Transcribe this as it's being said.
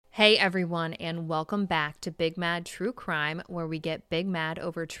Hey everyone, and welcome back to Big Mad True Crime, where we get big mad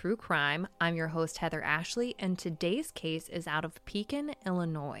over true crime. I'm your host, Heather Ashley, and today's case is out of Pekin,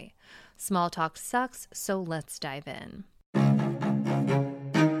 Illinois. Small talk sucks, so let's dive in.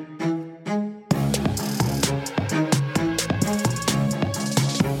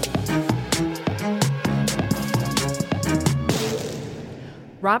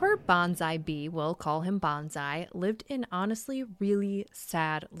 Robert Bonzai B., we'll call him Bonzai, lived an honestly really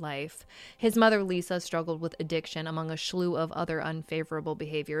sad life. His mother, Lisa, struggled with addiction among a slew of other unfavorable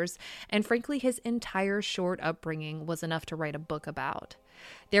behaviors, and frankly, his entire short upbringing was enough to write a book about.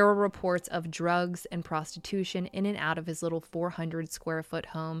 There were reports of drugs and prostitution in and out of his little 400-square-foot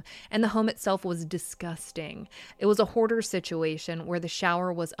home, and the home itself was disgusting. It was a hoarder situation where the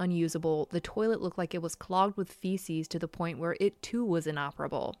shower was unusable, the toilet looked like it was clogged with feces to the point where it too was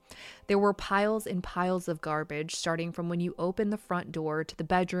inoperable. There were piles and piles of garbage, starting from when you open the front door to the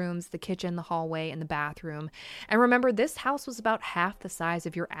bedrooms, the kitchen, the hallway, and the bathroom. And remember, this house was about half the size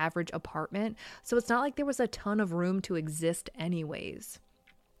of your average apartment, so it's not like there was a ton of room to exist anyways.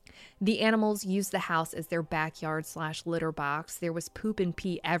 The animals used the house as their backyard/litter box. There was poop and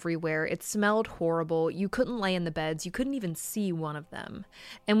pee everywhere. It smelled horrible. You couldn't lay in the beds. You couldn't even see one of them.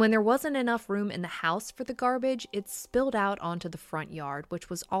 And when there wasn't enough room in the house for the garbage, it spilled out onto the front yard, which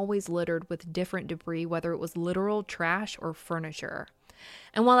was always littered with different debris, whether it was literal trash or furniture.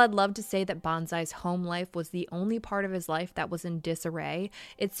 And while I'd love to say that Bonzai's home life was the only part of his life that was in disarray,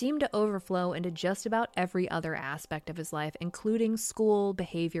 it seemed to overflow into just about every other aspect of his life, including school,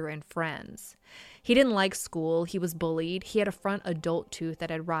 behavior, and friends. He didn't like school. He was bullied. He had a front adult tooth that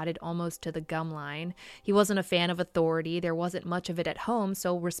had rotted almost to the gum line. He wasn't a fan of authority. There wasn't much of it at home,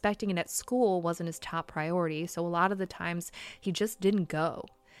 so respecting it at school wasn't his top priority, so a lot of the times he just didn't go.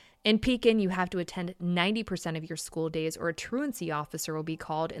 In Pekin, you have to attend 90% of your school days or a truancy officer will be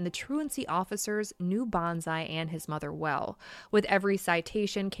called, and the truancy officers knew Bonzai and his mother well. With every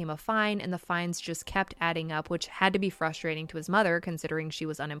citation came a fine, and the fines just kept adding up, which had to be frustrating to his mother considering she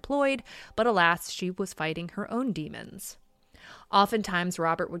was unemployed, but alas, she was fighting her own demons. Oftentimes,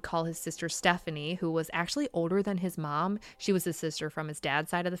 Robert would call his sister Stephanie, who was actually older than his mom. She was his sister from his dad's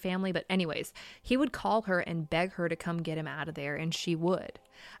side of the family, but anyways, he would call her and beg her to come get him out of there, and she would.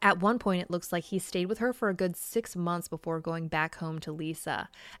 At one point, it looks like he stayed with her for a good 6 months before going back home to Lisa.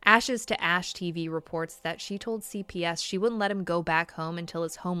 Ashes to Ash TV reports that she told CPS she wouldn't let him go back home until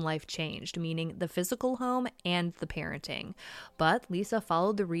his home life changed, meaning the physical home and the parenting. But Lisa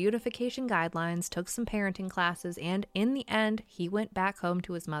followed the reunification guidelines, took some parenting classes, and in the end, he went back home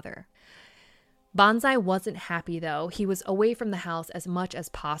to his mother. Bonzai wasn't happy, though. He was away from the house as much as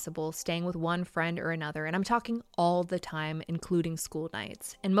possible, staying with one friend or another, and I'm talking all the time, including school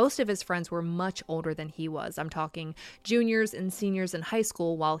nights. And most of his friends were much older than he was. I'm talking juniors and seniors in high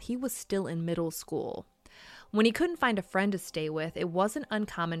school while he was still in middle school. When he couldn't find a friend to stay with, it wasn't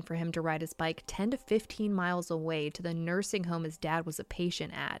uncommon for him to ride his bike 10 to 15 miles away to the nursing home his dad was a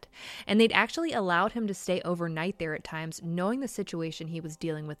patient at. And they'd actually allowed him to stay overnight there at times, knowing the situation he was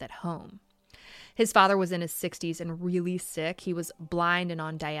dealing with at home. His father was in his 60s and really sick. He was blind and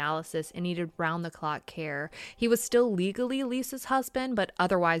on dialysis and needed round-the-clock care. He was still legally Lisa's husband, but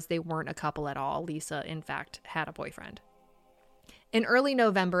otherwise they weren't a couple at all. Lisa, in fact, had a boyfriend. In early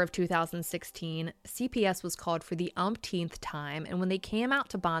November of 2016, CPS was called for the umpteenth time, and when they came out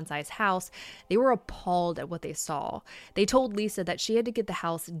to Bonzai's house, they were appalled at what they saw. They told Lisa that she had to get the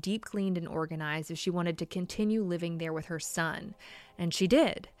house deep cleaned and organized if she wanted to continue living there with her son. And she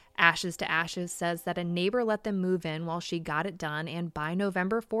did. Ashes to Ashes says that a neighbor let them move in while she got it done, and by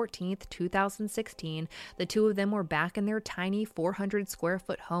November 14th, 2016, the two of them were back in their tiny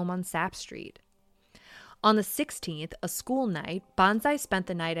 400-square-foot home on Sapp Street. On the 16th, a school night, Bonzai spent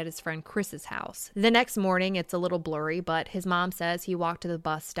the night at his friend Chris's house. The next morning, it's a little blurry, but his mom says he walked to the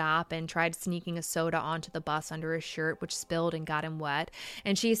bus stop and tried sneaking a soda onto the bus under his shirt, which spilled and got him wet.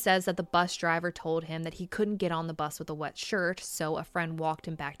 And she says that the bus driver told him that he couldn't get on the bus with a wet shirt, so a friend walked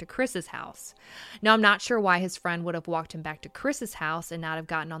him back to Chris's house. Now, I'm not sure why his friend would have walked him back to Chris's house and not have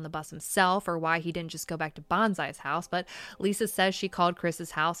gotten on the bus himself, or why he didn't just go back to Bonzai's house, but Lisa says she called Chris's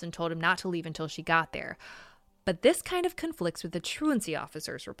house and told him not to leave until she got there. But this kind of conflicts with the truancy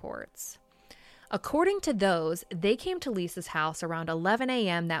officer's reports. According to those, they came to Lisa's house around 11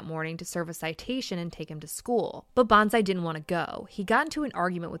 a.m. that morning to serve a citation and take him to school. But Bonzai didn't want to go. He got into an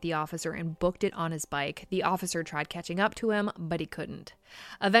argument with the officer and booked it on his bike. The officer tried catching up to him, but he couldn't.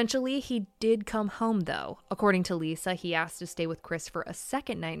 Eventually, he did come home, though. According to Lisa, he asked to stay with Chris for a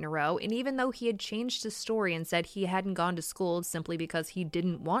second night in a row, and even though he had changed his story and said he hadn't gone to school simply because he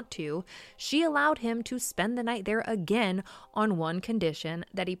didn't want to, she allowed him to spend the night there again on one condition: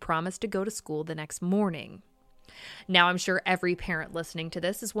 that he promised to go to school the next morning. Now, I'm sure every parent listening to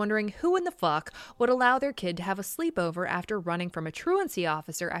this is wondering who in the fuck would allow their kid to have a sleepover after running from a truancy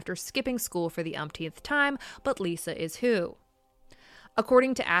officer after skipping school for the umpteenth time, but Lisa is who.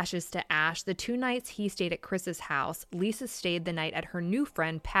 According to Ashes to Ash, the 2 nights he stayed at Chris's house, Lisa stayed the night at her new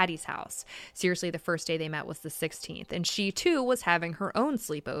friend Patty's house. Seriously, the first day they met was the 16th, and she too was having her own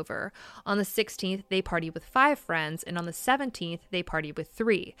sleepover. On the 16th, they partied with 5 friends, and on the 17th, they partied with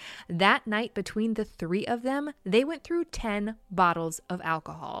 3. That night, between the 3 of them, they went through 10 bottles of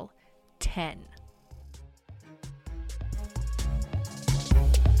alcohol. 10.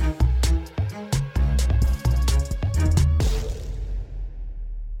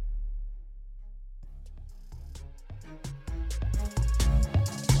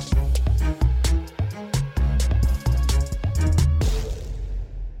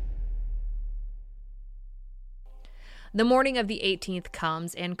 The morning of the 18th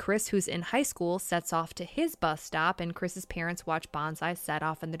comes, and Chris, who's in high school, sets off to his bus stop, and Chris's parents watch Bonzai set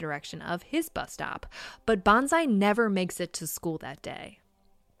off in the direction of his bus stop. But Bonzai never makes it to school that day.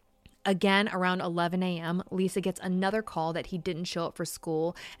 Again, around 11 a.m., Lisa gets another call that he didn't show up for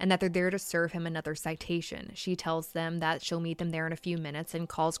school and that they're there to serve him another citation. She tells them that she'll meet them there in a few minutes and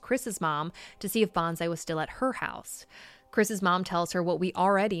calls Chris's mom to see if Bonzai was still at her house. Chris's mom tells her what we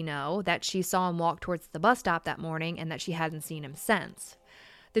already know, that she saw him walk towards the bus stop that morning and that she hadn't seen him since.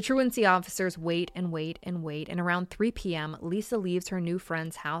 The truancy officers wait and wait and wait, and around 3 p.m., Lisa leaves her new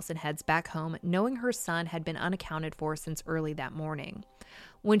friend's house and heads back home, knowing her son had been unaccounted for since early that morning.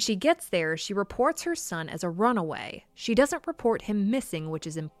 When she gets there, she reports her son as a runaway. She doesn't report him missing, which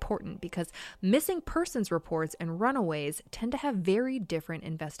is important because missing persons reports and runaways tend to have very different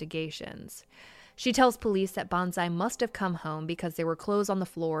investigations. She tells police that Bonzai must have come home because there were clothes on the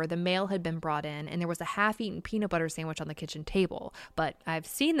floor, the mail had been brought in, and there was a half-eaten peanut butter sandwich on the kitchen table. But I've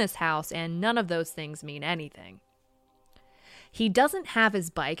seen this house, and none of those things mean anything. He doesn't have his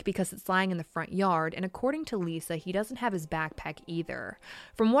bike because it's lying in the front yard, and according to Lisa, he doesn't have his backpack either.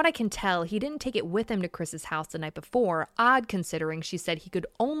 From what I can tell, he didn't take it with him to Chris's house the night before, odd considering she said he could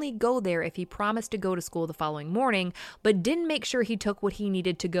only go there if he promised to go to school the following morning, but didn't make sure he took what he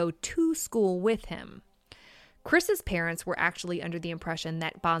needed to go to school with him. Chris's parents were actually under the impression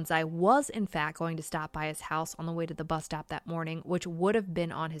that Bonzai was in fact going to stop by his house on the way to the bus stop that morning, which would have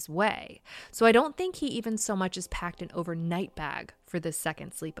been on his way. So I don't think he even so much as packed an overnight bag for this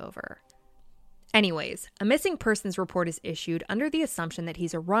second sleepover. Anyways, a missing persons report is issued under the assumption that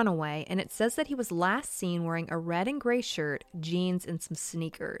he's a runaway, and it says that he was last seen wearing a red and gray shirt, jeans, and some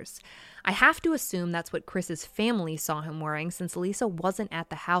sneakers. I have to assume that's what Chris's family saw him wearing since Lisa wasn't at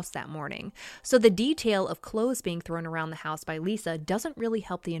the house that morning. So the detail of clothes being thrown around the house by Lisa doesn't really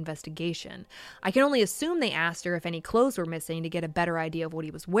help the investigation. I can only assume they asked her if any clothes were missing to get a better idea of what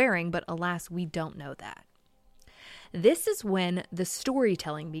he was wearing, but alas, we don't know that. This is when the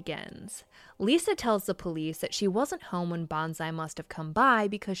storytelling begins. Lisa tells the police that she wasn't home when Bonzai must have come by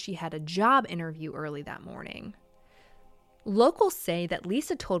because she had a job interview early that morning. Locals say that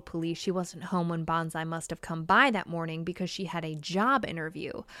Lisa told police she wasn't home when Bonzai must have come by that morning because she had a job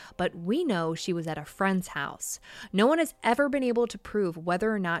interview, but we know she was at a friend's house. No one has ever been able to prove whether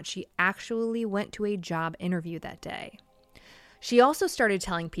or not she actually went to a job interview that day. She also started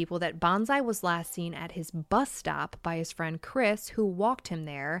telling people that Bonzai was last seen at his bus stop by his friend Chris, who walked him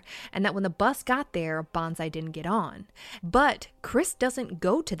there, and that when the bus got there, Bonzai didn't get on. But Chris doesn't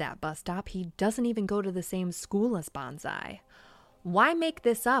go to that bus stop. He doesn't even go to the same school as Bonzai. Why make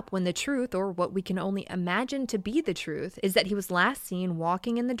this up when the truth, or what we can only imagine to be the truth, is that he was last seen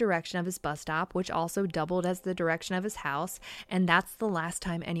walking in the direction of his bus stop, which also doubled as the direction of his house, and that's the last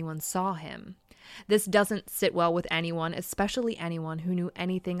time anyone saw him. This doesn't sit well with anyone, especially anyone who knew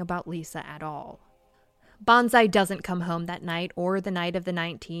anything about Lisa at all. Bonzai doesn't come home that night or the night of the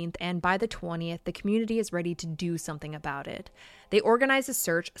 19th, and by the 20th, the community is ready to do something about it. They organize a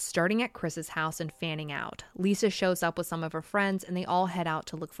search, starting at Chris's house and fanning out. Lisa shows up with some of her friends, and they all head out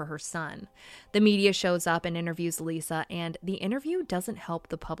to look for her son. The media shows up and interviews Lisa, and the interview doesn't help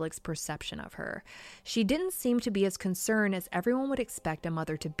the public's perception of her. She didn't seem to be as concerned as everyone would expect a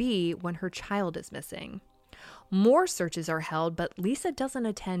mother to be when her child is missing. More searches are held, but Lisa doesn't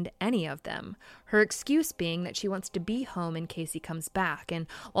attend any of them. Her excuse being that she wants to be home in case he comes back. And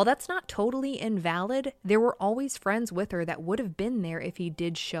while that's not totally invalid, there were always friends with her that would have been there if he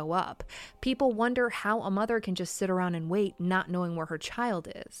did show up. People wonder how a mother can just sit around and wait, not knowing where her child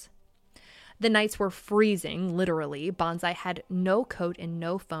is. The nights were freezing, literally. Bonzai had no coat and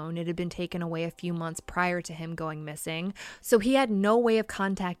no phone. It had been taken away a few months prior to him going missing, so he had no way of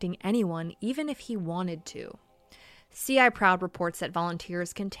contacting anyone, even if he wanted to. CI Proud reports that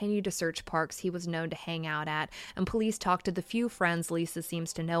volunteers continued to search parks he was known to hang out at, and police talked to the few friends Lisa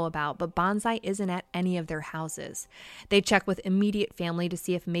seems to know about, but Bonzai isn't at any of their houses. They check with immediate family to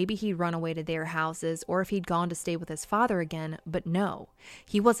see if maybe he'd run away to their houses or if he'd gone to stay with his father again, but no.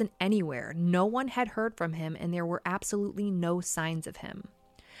 He wasn't anywhere. No one had heard from him, and there were absolutely no signs of him.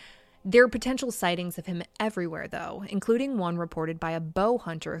 There are potential sightings of him everywhere, though, including one reported by a bow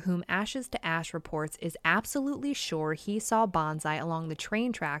hunter whom Ashes to Ash reports is absolutely sure he saw Bonzai along the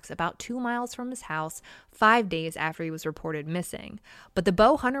train tracks about 2 miles from his house 5 days after he was reported missing. But the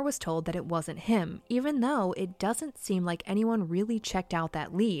bow hunter was told that it wasn't him, even though it doesn't seem like anyone really checked out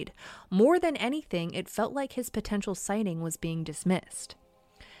that lead. More than anything, it felt like his potential sighting was being dismissed.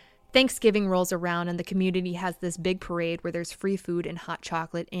 Thanksgiving rolls around and the community has this big parade where there's free food and hot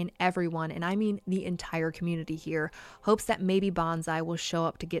chocolate, and everyone, and I mean the entire community here, hopes that maybe Bonzai will show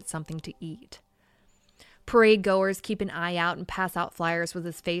up to get something to eat. Parade goers keep an eye out and pass out flyers with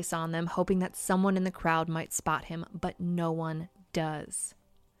his face on them, hoping that someone in the crowd might spot him, but no one does.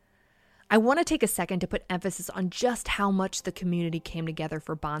 I want to take a second to put emphasis on just how much the community came together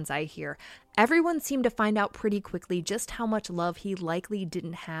for Bonzai here. Everyone seemed to find out pretty quickly just how much love he likely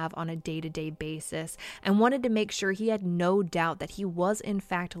didn't have on a day-to-day basis, and wanted to make sure he had no doubt that he was in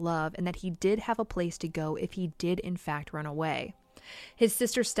fact loved and that he did have a place to go if he did in fact run away. His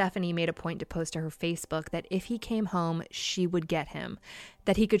sister Stephanie made a point to post to her Facebook that if he came home, she would get him,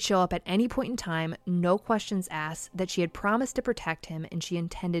 that he could show up at any point in time, no questions asked, that she had promised to protect him and she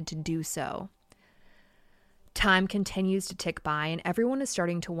intended to do so. Time continues to tick by, and everyone is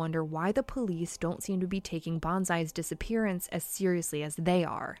starting to wonder why the police don't seem to be taking Bonzai's disappearance as seriously as they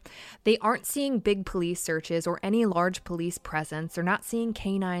are. They aren't seeing big police searches or any large police presence. They're not seeing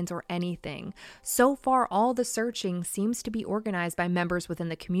canines or anything. So far, all the searching seems to be organized by members within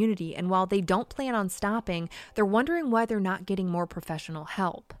the community, and while they don't plan on stopping, they're wondering why they're not getting more professional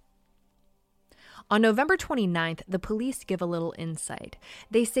help. On November 29th, the police give a little insight.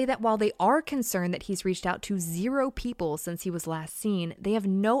 They say that while they are concerned that he's reached out to 0 people since he was last seen, they have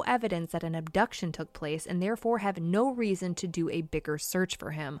no evidence that an abduction took place and therefore have no reason to do a bigger search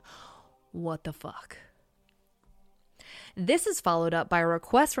for him. What the fuck? This is followed up by a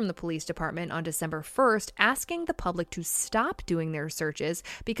request from the police department on December 1st asking the public to stop doing their searches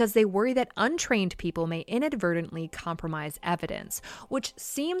because they worry that untrained people may inadvertently compromise evidence, which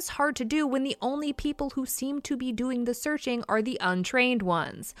seems hard to do when the only people who seem to be doing the searching are the untrained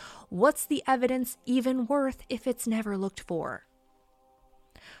ones. What's the evidence even worth if it's never looked for?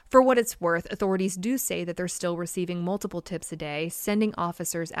 For what it's worth, authorities do say that they're still receiving multiple tips a day, sending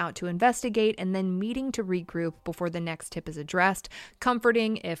officers out to investigate, and then meeting to regroup before the next tip is addressed,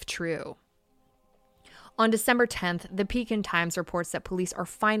 comforting if true. On December 10th, the Pekin Times reports that police are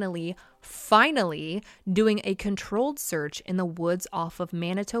finally doing a controlled search in the woods off of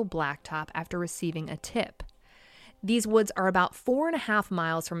Manitou Blacktop after receiving a tip. These woods are about 4.5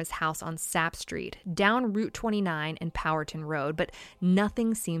 miles from his house on Sapp Street, down Route 29 and Powerton Road, but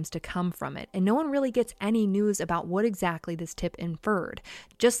nothing seems to come from it, and no one really gets any news about what exactly this tip inferred,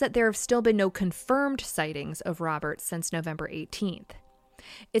 just that there have still been no confirmed sightings of Robert since November 18th.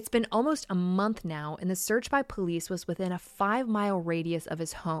 It's been almost a month now, and the search by police was within a 5-mile radius of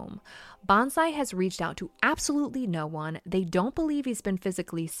his home. Bonzai has reached out to absolutely no one. They don't believe he's been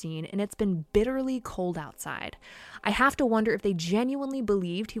physically seen, and it's been bitterly cold outside. I have to wonder if they genuinely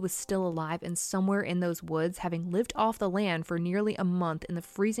believed he was still alive and somewhere in those woods, having lived off the land for nearly a month in the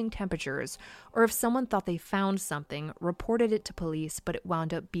freezing temperatures, or if someone thought they found something, reported it to police, but it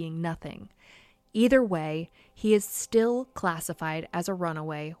wound up being nothing. Either way, he is still classified as a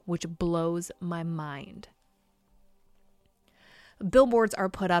runaway, which blows my mind. Billboards are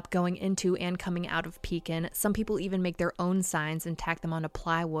put up going into and coming out of Pekin. Some people even make their own signs and tack them onto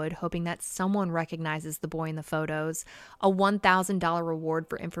plywood, hoping that someone recognizes the boy in the photos. A $1,000 reward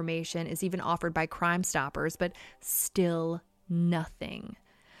for information is even offered by Crime Stoppers, but still nothing.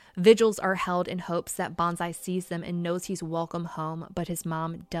 Vigils are held in hopes that Bonzai sees them and knows he's welcome home, but his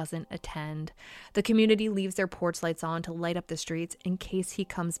mom doesn't attend. The community leaves their porch lights on to light up the streets in case he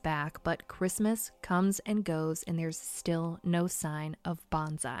comes back, but Christmas comes and goes and there's still no sign of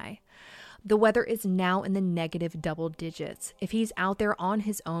Bonzai. The weather is now in the negative double digits. If he's out there on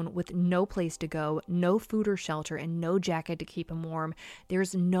his own with no place to go, no food or shelter, and no jacket to keep him warm,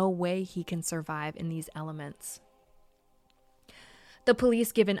 there's no way he can survive in these elements. The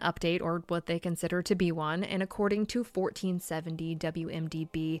police give an update, or what they consider to be one, and according to 1470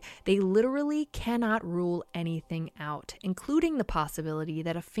 WMDB, they literally cannot rule anything out, including the possibility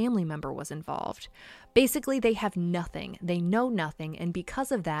that a family member was involved. Basically, they have nothing, they know nothing, and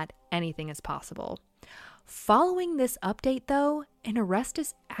because of that, anything is possible. Following this update, though, an arrest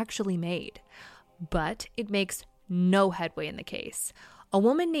is actually made, but it makes no headway in the case. A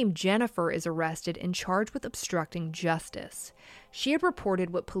woman named Jennifer is arrested and charged with obstructing justice. She had reported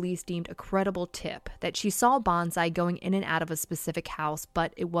what police deemed a credible tip, that she saw Bonzai going in and out of a specific house,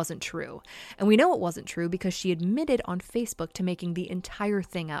 but it wasn't true. And we know it wasn't true because she admitted on Facebook to making the entire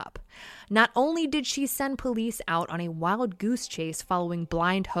thing up. Not only did she send police out on a wild goose chase following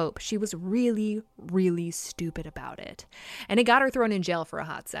blind hope, she was really, really stupid about it. And it got her thrown in jail for a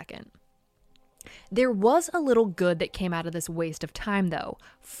hot second. There was a little good that came out of this waste of time, though.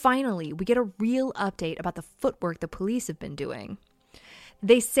 Finally, we get a real update about the footwork the police have been doing.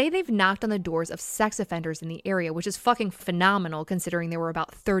 They say they've knocked on the doors of sex offenders in the area, which is fucking phenomenal considering there were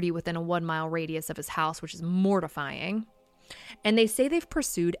about 30 within a 1-mile radius of his house, which is mortifying. And they say they've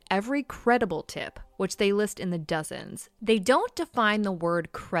pursued every credible tip, which they list in the dozens. They don't define the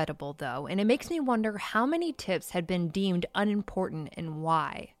word credible, though, and it makes me wonder how many tips had been deemed unimportant and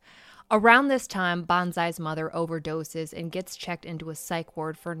why. Around this time, Bonzai's mother overdoses and gets checked into a psych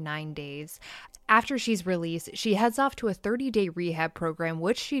ward for 9 days. After she's released, she heads off to a 30-day rehab program,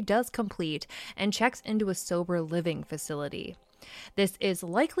 which she does complete, and checks into a sober living facility. This is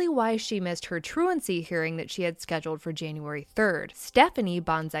likely why she missed her truancy hearing that she had scheduled for January 3rd. Stephanie,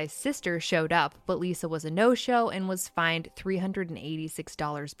 Bonzai's sister, showed up, but Lisa was a no-show and was fined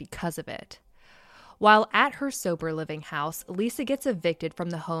 $386 because of it. While at her sober living house, Lisa gets evicted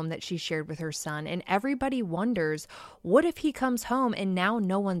from the home that she shared with her son, and everybody wonders, what if he comes home and now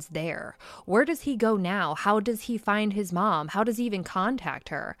no one's there? Where does he go now? How does he find his mom? How does he even contact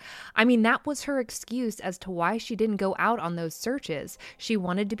her? I mean, that was her excuse as to why she didn't go out on those searches. She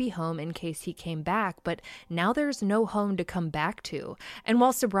wanted to be home in case he came back, but now there's no home to come back to. And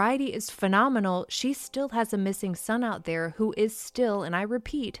while sobriety is phenomenal, she still has a missing son out there who is still, and I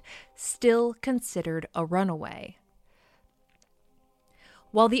repeat, still considered a runaway.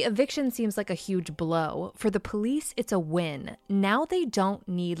 While the eviction seems like a huge blow, for the police it's a win. Now they don't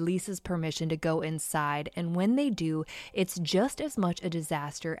need Lisa's permission to go inside, and when they do, it's just as much a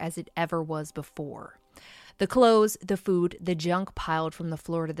disaster as it ever was before. The clothes, the food, the junk piled from the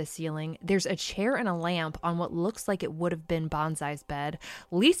floor to the ceiling. There's a chair and a lamp on what looks like it would have been Bonzai's bed.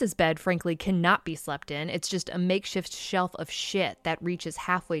 Lisa's bed, frankly, cannot be slept in. It's just a makeshift shelf of shit that reaches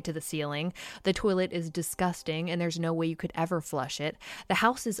halfway to the ceiling. The toilet is disgusting, and there's no way you could ever flush it. The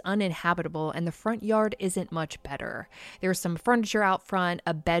house is uninhabitable, and the front yard isn't much better. There's some furniture out front,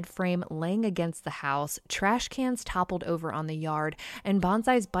 a bed frame laying against the house, trash cans toppled over on the yard, and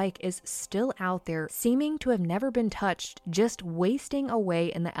Bonzai's bike is still out there, seeming to have never been touched, just wasting away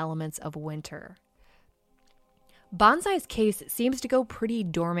in the elements of winter. Bonzai's case seems to go pretty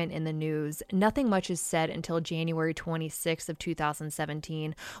dormant in the news. Nothing much is said until January 26th of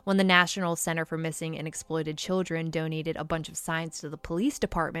 2017, when the National Center for Missing and Exploited Children donated a bunch of signs to the police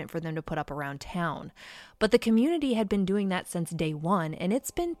department for them to put up around town. But the community had been doing that since day one, and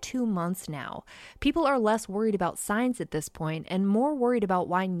it's been 2 months now. People are less worried about signs at this point and more worried about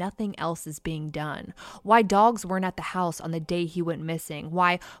why nothing else is being done, why dogs weren't at the house on the day he went missing,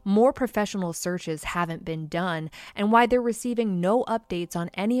 why more professional searches haven't been done, and why they're receiving no updates on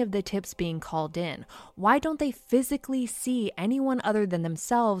any of the tips being called in. Why don't they physically see anyone other than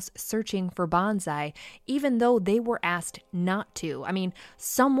themselves searching for Bonzai, even though they were asked not to? I mean,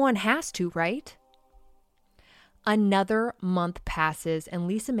 someone has to, right? Another month passes and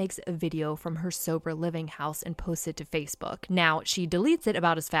Lisa makes a video from her sober living house and posts it to Facebook. Now, she deletes it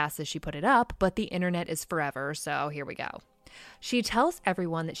about as fast as she put it up, but the internet is forever, so here we go. She tells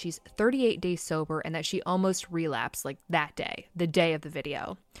everyone that she's 38 days sober and that she almost relapsed like that day, the day of the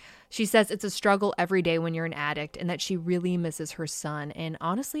video. She says it's a struggle every day when you're an addict and that she really misses her son, and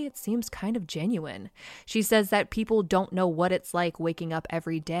honestly, it seems kind of genuine. She says that people don't know what it's like waking up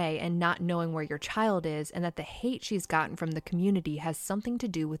every day and not knowing where your child is, and that the hate she's gotten from the community has something to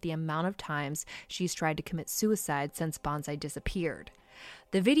do with the amount of times she's tried to commit suicide since Bonzai disappeared.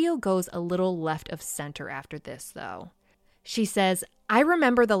 The video goes a little left of center after this, though. She says, I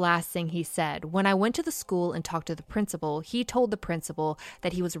remember the last thing he said. When I went to the school and talked to the principal, he told the principal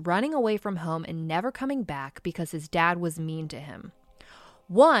that he was running away from home and never coming back because his dad was mean to him.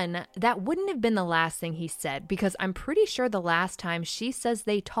 One, that wouldn't have been the last thing he said, because I'm pretty sure the last time she says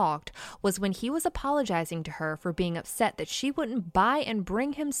they talked was when he was apologizing to her for being upset that she wouldn't buy and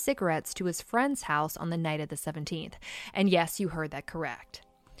bring him cigarettes to his friend's house on the night of the 17th. And yes, you heard that correct.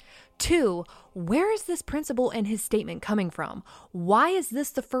 Two, where is this principal and his statement coming from? Why is this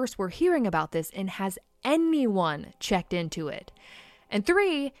the first we're hearing about this, and has anyone checked into it? And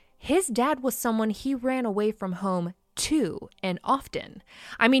three, his dad was someone he ran away from home to, and often.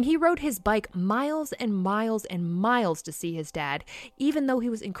 I mean, he rode his bike miles and miles and miles to see his dad, even though he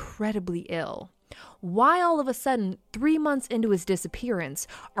was incredibly ill. Why all of a sudden, 3 months into his disappearance,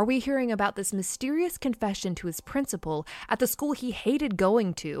 are we hearing about this mysterious confession to his principal at the school he hated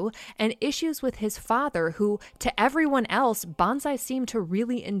going to, and issues with his father, who, to everyone else, Bonzai seemed to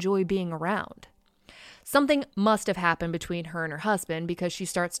really enjoy being around? Something must have happened between her and her husband, because she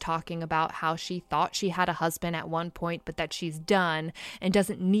starts talking about how she thought she had a husband at one point, but that she's done and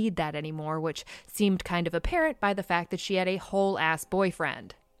doesn't need that anymore, which seemed kind of apparent by the fact that she had a whole-ass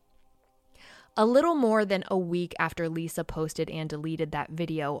boyfriend. A little more than a week after Lisa posted and deleted that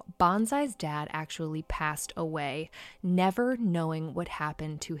video, Bonzai's dad actually passed away, never knowing what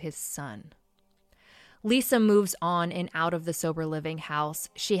happened to his son. Lisa moves on and out of the sober living house.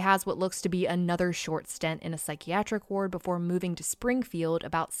 She has what looks to be another short stint in a psychiatric ward before moving to Springfield,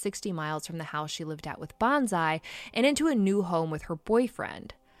 about 60 miles from the house she lived at with Bonzai, and into a new home with her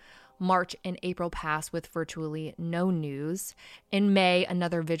boyfriend. March and April pass with virtually no news. In May,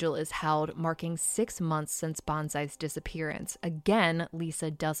 another vigil is held, marking 6 months since Bonzai's disappearance. Again, Lisa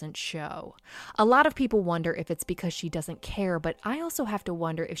doesn't show. A lot of people wonder if it's because she doesn't care, but I also have to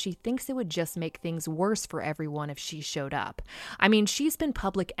wonder if she thinks it would just make things worse for everyone if she showed up. I mean, she's been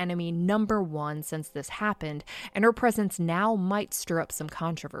public enemy number 1 since this happened, and her presence now might stir up some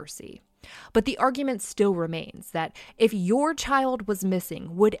controversy. But the argument still remains that if your child was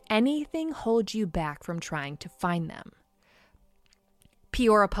missing, would anything hold you back from trying to find them?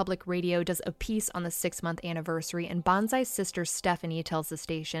 Peoria Public Radio does a piece on the 6-month anniversary, and Bonzai's sister Stephanie tells the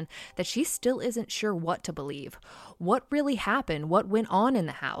station that she still isn't sure what to believe. What really happened? What went on in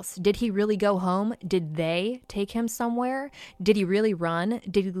the house? Did he really go home? Did they take him somewhere? Did he really run?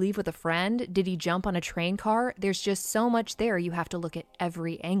 Did he leave with a friend? Did he jump on a train car? There's just so much there, you have to look at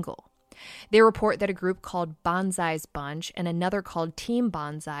every angle. They report that a group called Bonzai's Bunch and another called Team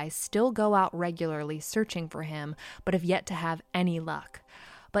Bonzai still go out regularly searching for him, but have yet to have any luck.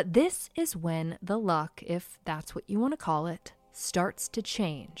 But this is when the luck, if that's what you want to call it, starts to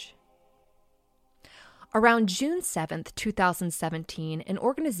change. Around June 7th, 2017, an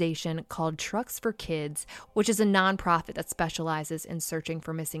organization called Trucks for Kids, which is a nonprofit that specializes in searching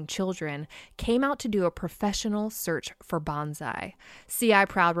for missing children, came out to do a professional search for Bonzai. CI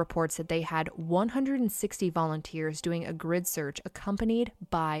Proud reports that they had 160 volunteers doing a grid search accompanied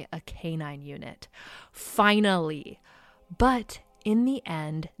by a canine unit. Finally! But in the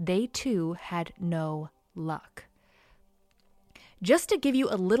end, they too had no luck. Just to give you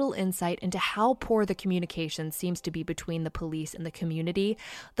a little insight into how poor the communication seems to be between the police and the community,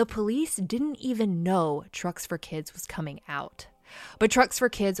 the police didn't even know Trucks for Kids was coming out. But Trucks for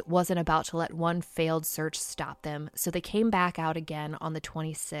Kids wasn't about to let one failed search stop them, so they came back out again on the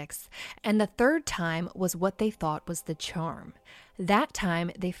 26th, and the third time was what they thought was the charm. That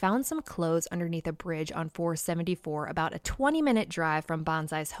time, they found some clothes underneath a bridge on 474, about a 20-minute drive from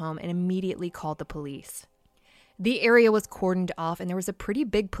Bonzai's home, and immediately called the police. The area was cordoned off and there was a pretty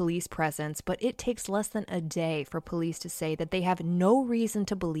big police presence, but it takes less than a day for police to say that they have no reason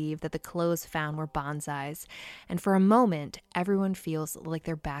to believe that the clothes found were Bonzai's. And for a moment, everyone feels like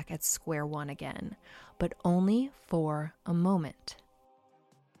they're back at square one again, but only for a moment.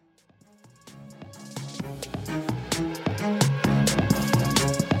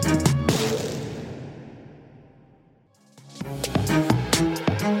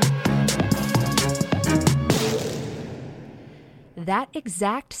 That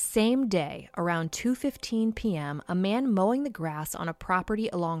exact same day, around 2:15 p.m., a man mowing the grass on a property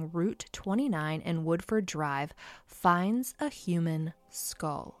along Route 29 and Woodford Drive finds a human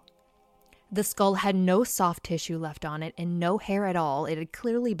skull. The skull had no soft tissue left on it and no hair at all. It had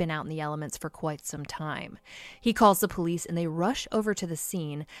clearly been out in the elements for quite some time. He calls the police and they rush over to the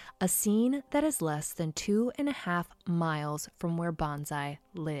scene, a scene that is less than 2.5 miles from where Bonzai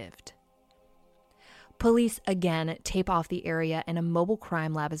lived. Police again tape off the area and a mobile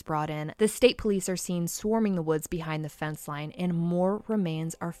crime lab is brought in. The state police are seen swarming the woods behind the fence line, and more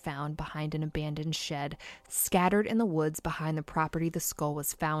remains are found behind an abandoned shed, scattered in the woods behind the property the skull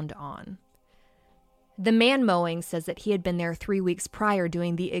was found on. The man mowing says that he had been there 3 weeks prior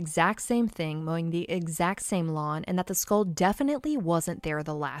doing the exact same thing, mowing the exact same lawn, and that the skull definitely wasn't there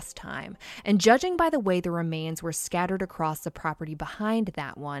the last time. And judging by the way the remains were scattered across the property behind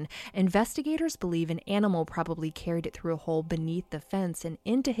that one, investigators believe an animal probably carried it through a hole beneath the fence and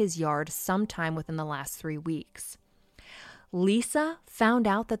into his yard sometime within the last 3 weeks. Lisa found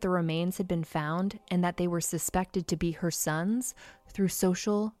out that the remains had been found and that they were suspected to be her sons through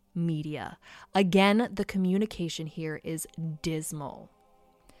social media. Again, the communication here is dismal.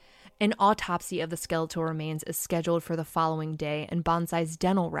 An autopsy of the skeletal remains is scheduled for the following day, and Bonzai's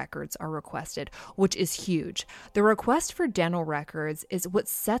dental records are requested, which is huge. The request for dental records is what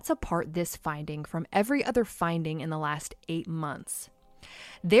sets apart this finding from every other finding in the last 8 months.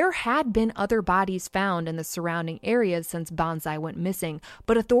 There had been other bodies found in the surrounding areas since Bonzai went missing,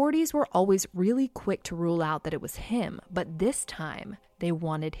 but authorities were always really quick to rule out that it was him. But this time, they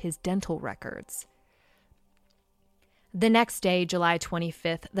wanted his dental records. The next day, July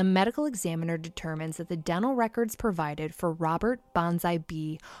 25th, the medical examiner determines that the dental records provided for Robert Bonzai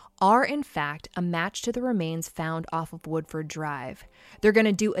B. are in fact a match to the remains found off of Woodford Drive. They're going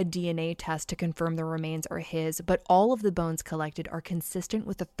to do a DNA test to confirm the remains are his, but all of the bones collected are consistent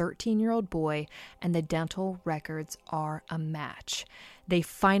with the 13-year-old boy, and the dental records are a match. They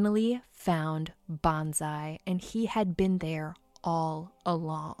finally found Bonzai, and he had been there all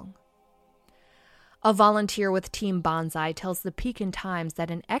along. A volunteer with Team Bonzai tells the Pekin Times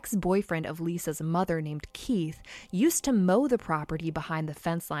that an ex-boyfriend of Lisa's mother named Keith used to mow the property behind the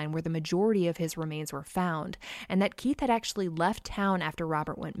fence line where the majority of his remains were found, and that Keith had actually left town after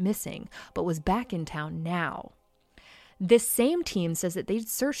Robert went missing, but was back in town now. This same team says that they'd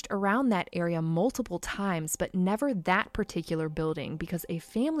searched around that area multiple times, but never that particular building because a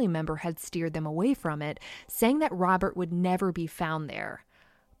family member had steered them away from it, saying that Robert would never be found there.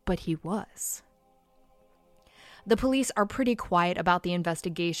 But he was. The police are pretty quiet about the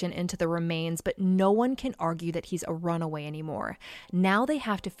investigation into the remains, but no one can argue that he's a runaway anymore. Now they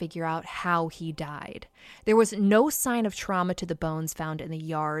have to figure out how he died. There was no sign of trauma to the bones found in the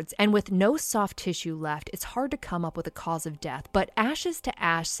yards, and with no soft tissue left, it's hard to come up with a cause of death, but Ashes to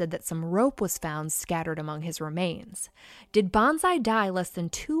Ash said that some rope was found scattered among his remains. Did Bonzai die less than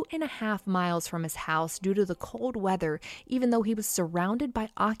 2.5 miles from his house due to the cold weather, even though he was surrounded by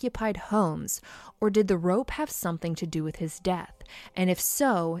occupied homes, or did the rope have something to do with his death? And if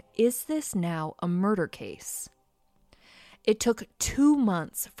so, is this now a murder case? It took 2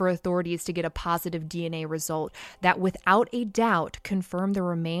 months for authorities to get a positive DNA result that without a doubt confirmed the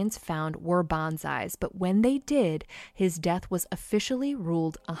remains found were Bonzai's, but when they did, his death was officially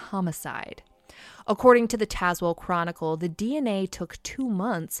ruled a homicide. According to the Tazewell Chronicle, the DNA took 2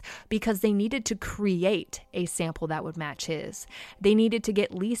 months because they needed to create a sample that would match his. They needed to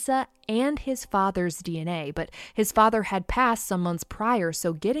get Lisa and his father's DNA, but his father had passed some months prior,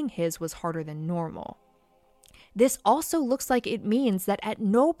 so getting his was harder than normal. This also looks like it means that at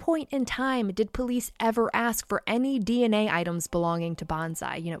no point in time did police ever ask for any DNA items belonging to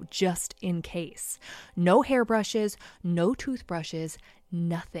Bonzai, just in case. No hairbrushes, no toothbrushes,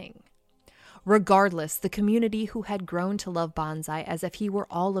 nothing. Regardless, the community who had grown to love Bonzai as if he were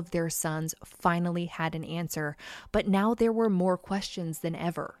all of their sons finally had an answer, but now there were more questions than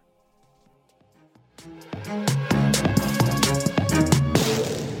ever.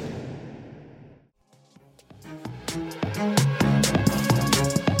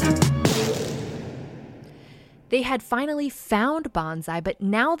 They had finally found Bonzai, but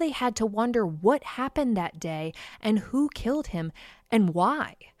now they had to wonder what happened that day and who killed him and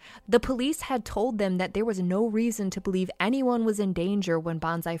why. The police had told them that there was no reason to believe anyone was in danger when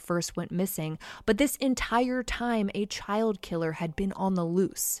Bonzai first went missing, but this entire time a child killer had been on the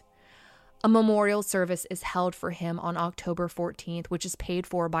loose. A memorial service is held for him on October 14th, which is paid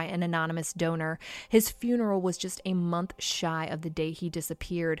for by an anonymous donor. His funeral was just a month shy of the day he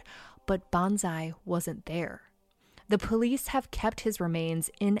disappeared, but Bonzai wasn't there. The police have kept his remains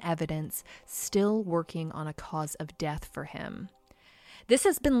in evidence, still working on a cause of death for him. This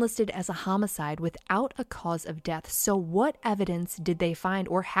has been listed as a homicide without a cause of death, so what evidence did they find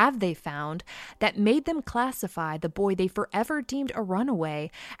or have they found that made them classify the boy they forever deemed a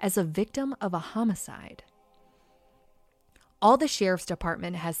runaway as a victim of a homicide? All the sheriff's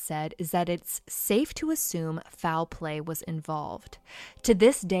department has said is that it's safe to assume foul play was involved. To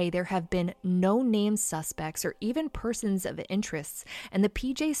this day, there have been no named suspects or even persons of interest, and the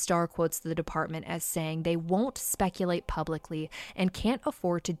PJ Star quotes the department as saying they won't speculate publicly and can't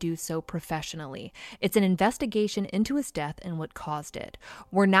afford to do so professionally. It's an investigation into his death and what caused it.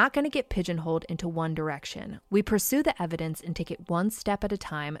 We're not going to get pigeonholed into one direction. We pursue the evidence and take it one step at a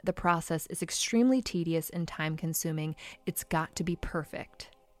time. The process is extremely tedious and time-consuming. It's got to be perfect.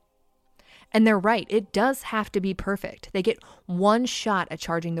 And they're right, it does have to be perfect. They get one shot at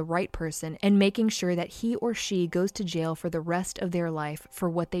charging the right person and making sure that he or she goes to jail for the rest of their life for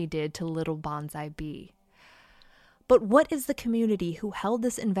what they did to little Bonzai B. But what is the community who held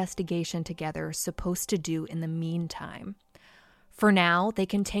this investigation together supposed to do in the meantime? For now, they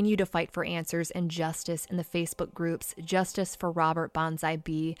continue to fight for answers and justice in the Facebook groups Justice for Robert Bonzai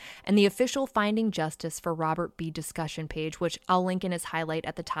B and the official Finding Justice for Robert B discussion page, which I'll link in as highlight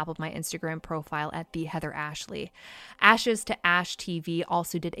at the top of my Instagram profile at @TheHeatherAshley. Ashes to Ash TV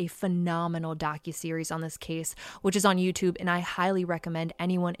also did a phenomenal docuseries on this case, which is on YouTube, and I highly recommend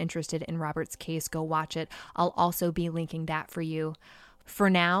anyone interested in Robert's case go watch it. I'll also be linking that for you.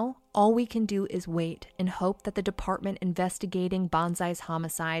 For now, all we can do is wait and hope that the department investigating Bonzai's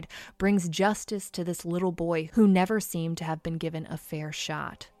homicide brings justice to this little boy who never seemed to have been given a fair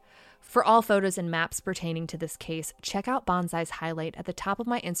shot. For all photos and maps pertaining to this case, check out Bonzai's highlight at the top of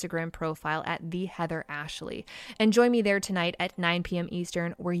my Instagram profile at @TheHeatherAshley. And join me there tonight at 9 p.m.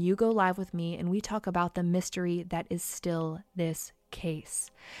 Eastern, where you go live with me and we talk about the mystery that is still this case.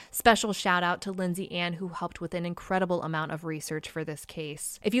 Special shout out to Lindsay Ann, who helped with an incredible amount of research for this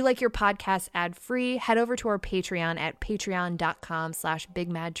case. If you like your podcast ad-free, head over to our Patreon at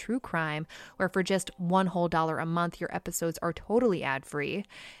patreon.com/BigMadTrueCrime, where for just $1 whole a month, your episodes are totally ad-free.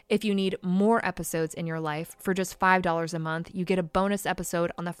 If you need more episodes in your life, for just $5 a month, you get a bonus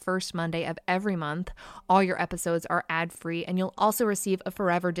episode on the first Monday of every month. All your episodes are ad-free, and you'll also receive a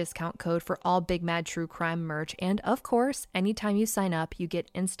forever discount code for all Big Mad True Crime merch. And of course, anytime you sign up, you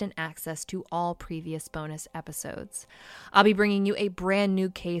get instant access to all previous bonus episodes. I'll be bringing you a brand new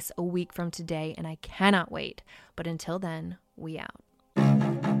case a week from today, and I cannot wait. But until then, we out.